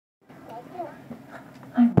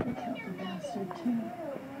I would have killed the bastard, too.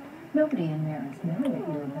 Nobody in there is mad at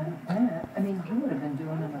you about that. I mean, you would have been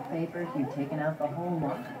doing them a favor if you'd taken out the whole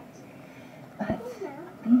lot. But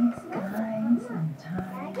these guys and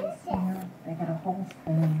ties, you know, they got a whole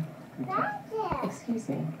thing. Excuse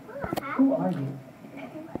me, who are you?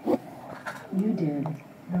 You did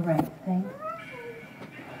the right thing.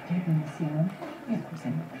 You're going to see them. Yeah, of course I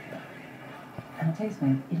know. And I'll tell you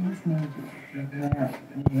something, it has made you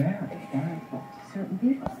very valuable to certain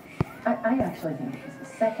people. I actually think it was the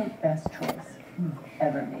second best choice you've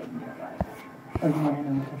ever made in your life. Or do you want to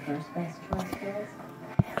know what the first best choice was?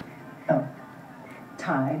 Oh,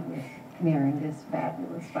 tied with marrying this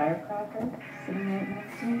fabulous firecracker sitting right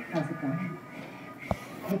next to you. How's it going?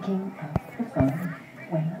 Picking up the phone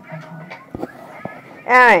when I call.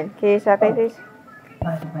 Aaron, can you stop me, please?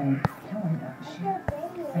 By the way, don't worry about the shit.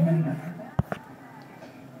 I know you don't have that.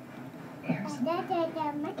 Here's a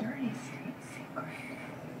dirty state secret.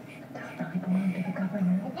 It doesn't really belong to the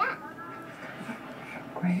government. It's kind of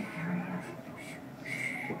a gray area.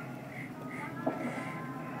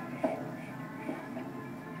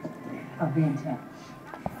 I'll be in touch.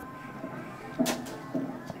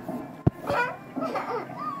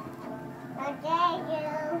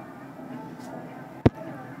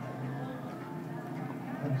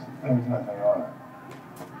 There's nothing on it.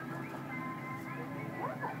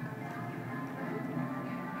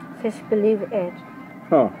 Fish believe it.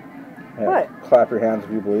 Huh. Yeah, What? Clap your hands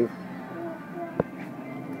if you believe.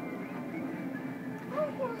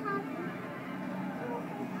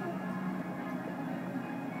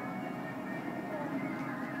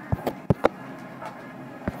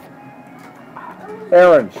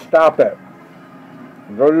 Aaron, stop it.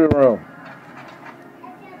 Go to your room.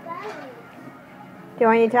 Do you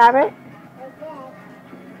want me to tap it?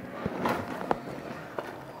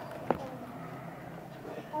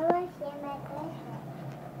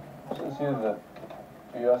 Says here that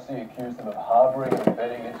BRC accused them of harboring and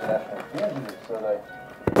abetting international fugitives, so they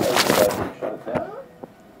shut it down.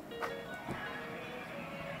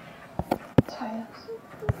 Taya.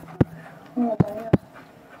 Maria.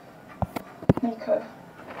 Nico.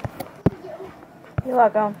 You're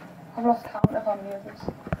welcome. I've lost count of how many others.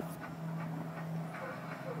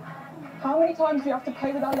 How many times do you have to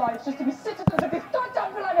pay with our lives just to be citizens of this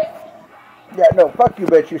goddamn planet? Yeah, no, fuck you,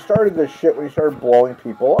 bitch. You started this shit when you started blowing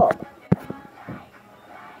people up.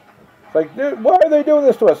 It's like, dude, why are they doing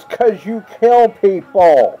this to us? 'Cause you kill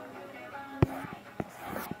people.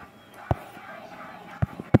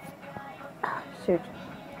 Shoot.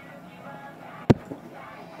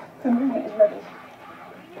 The movement is ready.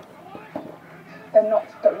 They're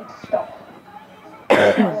not going to stop.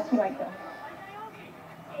 Unless we make them.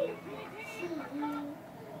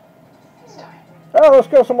 It's time. Oh, let's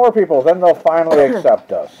kill some more people. Then they'll finally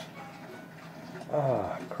accept us.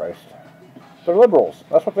 Oh, Christ. They're liberals.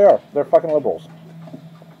 That's what they are. They're fucking liberals.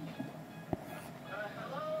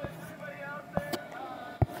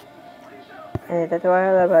 Hey, that's what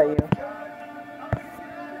I love about you.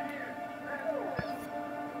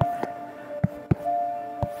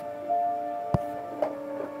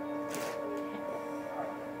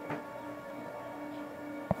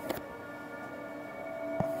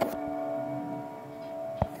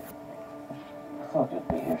 I thought you'd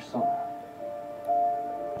be here sooner.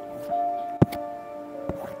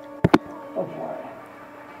 Don't worry.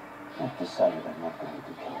 I've decided I'm not going to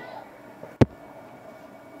kill you.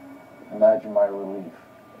 Imagine my relief.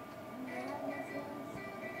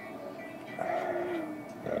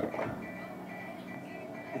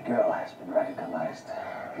 The girl has been radicalized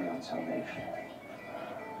beyond salvation.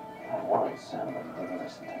 I warned Sam, but he didn't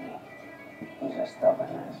listen to me. He's as stubborn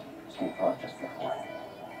as Steve Rogers before him.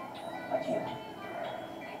 Like you.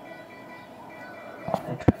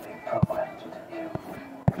 Literally programmed you to kill.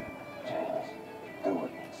 James, do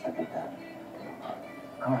what needs to be done.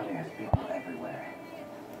 Carly has people everywhere.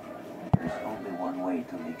 There's only one way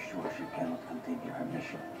to make sure she cannot continue her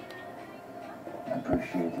mission. I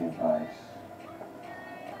appreciate the advice,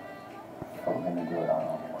 but we're gonna do it our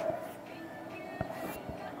own way.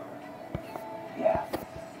 Yeah.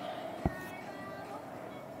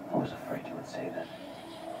 I was afraid you would say that.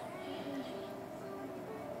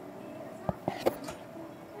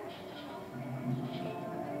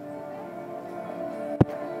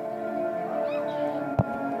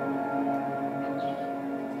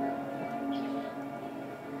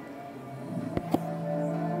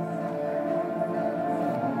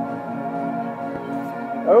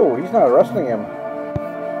 Oh, he's not arresting him.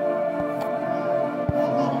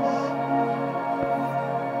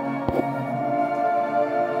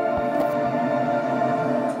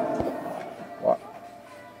 What?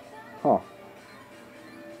 Huh.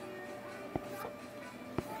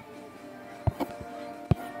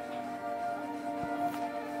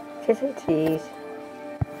 Kiss and tease.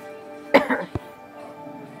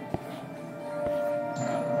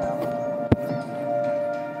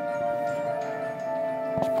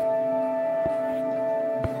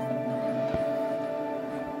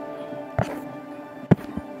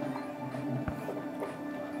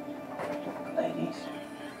 Ladies,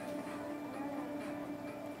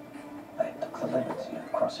 I took the liberty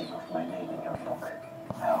of crossing off my name in your book.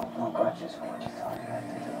 I hold no grudges for what you thought you had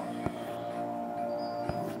to do.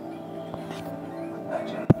 Goodbye,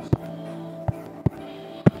 James.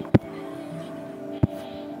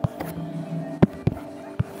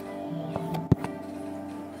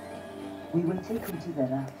 We will take him to the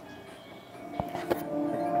raft,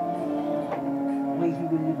 where he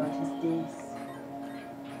will live out his days.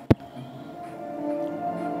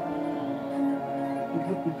 It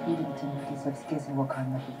would be prudent to make yourself scarce and work hard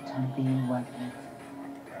for the time being, Wycliffe.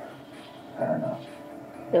 Fair enough.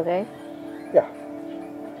 You okay? Yeah.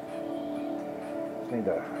 Just need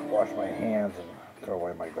to wash my hands and throw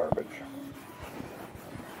away my garbage.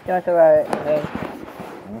 Don't throw it away.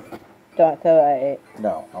 Don't throw it at it.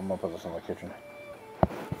 No, I'm gonna put this in the kitchen.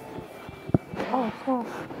 Oh, small.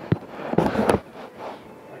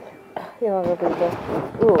 You want to go to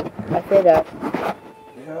the Ooh, I feel that.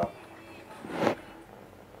 Yeah.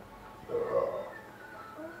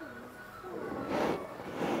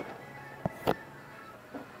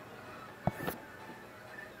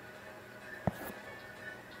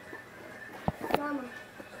 Mama,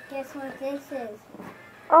 guess what this is?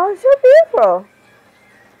 Oh, it's so beautiful.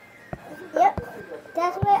 Yep,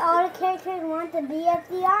 that's why all the characters want to be at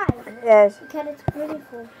the eye. Yes, Because it's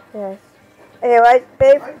beautiful. yes. Hey, right,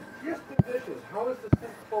 babe? I just did dishes. How is the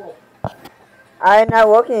sink full? I'm not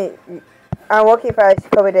working. I'm working for a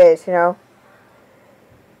couple of days, you know.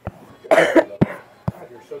 God,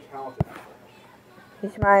 you're so talented.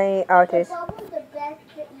 He's my The artist. bubble's the best,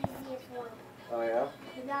 the easiest one. Oh yeah?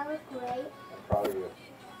 Does that look great? I'm proud of you.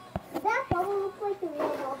 Does that bubble look like the real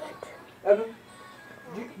bubble? Evan,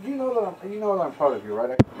 you know that I'm proud of you,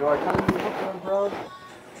 right? Do I tell you that I'm proud?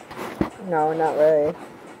 No, not really.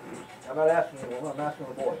 I'm not asking you. I'm asking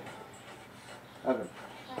the boy. Evan,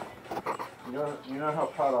 you know how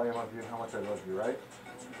proud I am of you and how much I love you, right?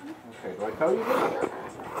 Okay. Do I tell you this?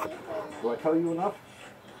 Do I tell you enough?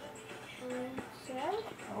 Sure.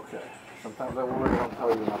 Okay. Sometimes I really don't tell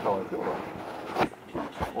you enough how I feel about you.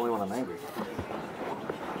 Only when I'm angry.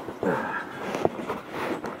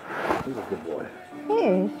 He's a good boy.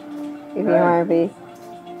 Hey, if you want to be.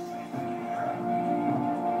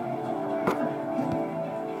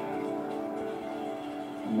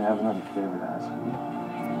 I have another favor to ask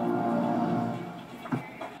you.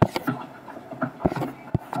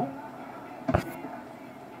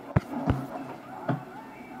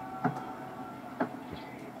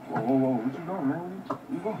 Whoa, where you going, man? Where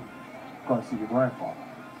you going? Going to see your grandfather.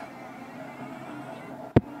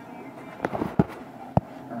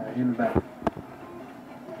 Alright, hit me back.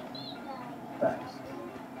 Thanks.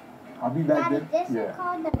 I'll be back Daddy, then. this Yeah. is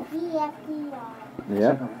called the BFDR.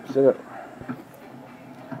 Yeah. Sit up.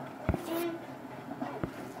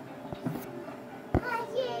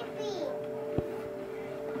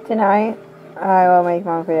 Tonight, I will make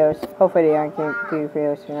my videos. Hopefully, I can do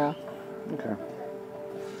videos, you know. Okay.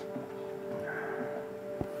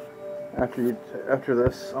 After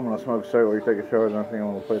this, I'm gonna smoke a cigarette while you take a shower, and I think I'm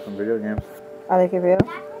gonna play some video games. I like your video.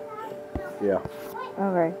 Yeah.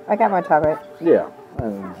 Okay, I got my tablet. Yeah. I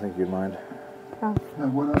didn't think you'd mind.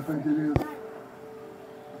 And what I think it is,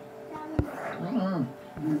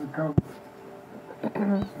 these are colors.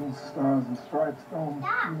 Those stars and stripes don't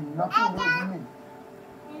mean nothing to me.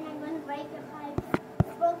 And I'm going to break your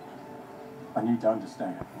pipe. I need to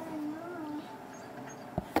understand.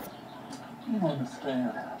 You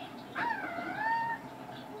understand.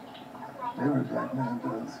 Every black man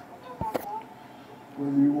does.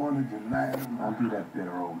 Whether you want to deny it or Don't not. do that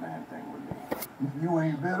bitter old man thing with me. If you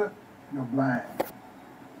ain't bitter, you're blind.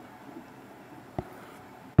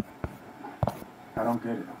 I don't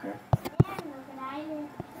get it, okay?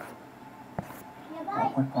 Your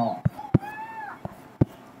What's wrong?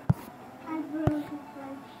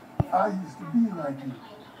 I used to be like you.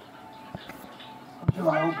 Until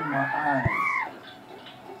I opened my eyes.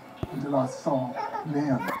 Until I saw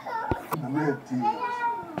them, the Red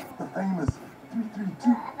Tails, the famous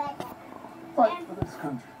 332, fight for this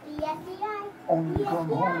country. Only to come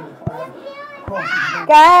home and find crosses.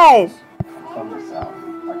 Guys! From the South.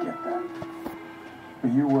 I get that.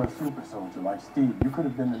 But you were a super soldier like Steve. You could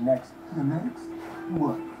have been the next. The next?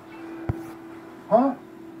 What? Huh?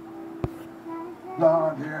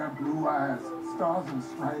 Blonde hair, blue eyes, stars and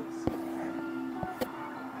stripes.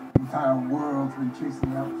 You entire world's been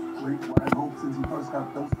chasing out Great White Hope since he first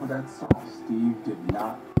got dosed with that salt. Steve did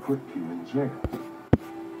not put you in jail.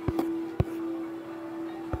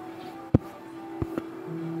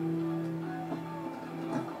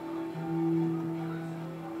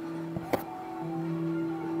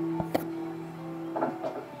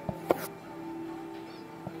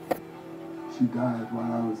 She died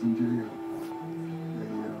while I was in jail.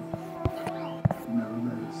 They never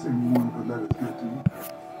let a single one of her letters get to me.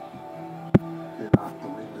 They locked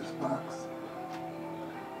them in this box.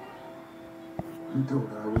 He told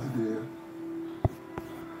her I was dead.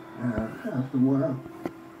 And after a while,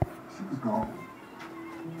 she was gone.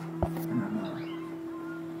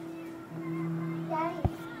 And Daddy,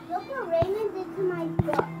 look what Raymond did to my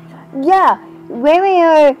book. Yeah,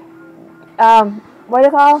 Raymond, what do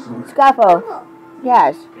you call? Scuffle.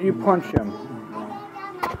 Yes. You punch him.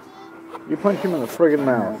 You punch him in the friggin'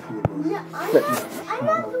 mouth. No, I'm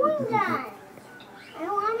not doing that. I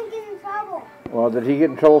don't want to get in trouble. Well, did he get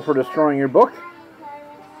in trouble for destroying your book?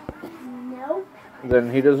 Nope.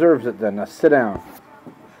 Then he deserves it then. Now sit down.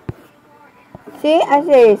 See, I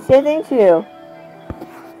say sitting too.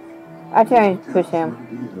 I try and push him.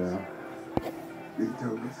 Yeah. they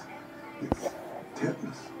tell us it's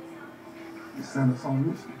tetanus. They send us on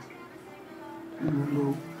missions. Even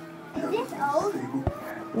though Is this old? stable,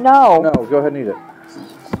 No. No, go ahead and eat it. so we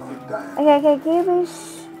start dying. Okay, give me.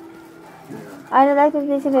 Yeah. I don't like to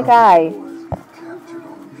listen to the guy. Boys get captured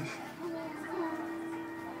on a mission.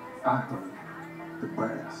 I heard the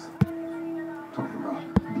brass talking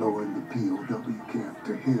about blowing the POW camp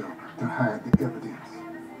to hell to hide the evidence.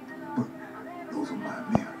 But those are my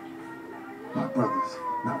men, my brothers,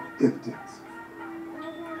 not evidence.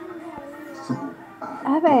 So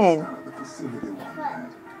I Evan. burst out of the facility one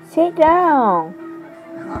night Sit down.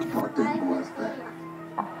 and I brought them boys back.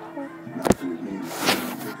 Not that it made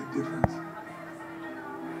a difference.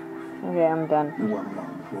 Okay, I'm done. It wasn't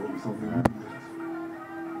long before it was only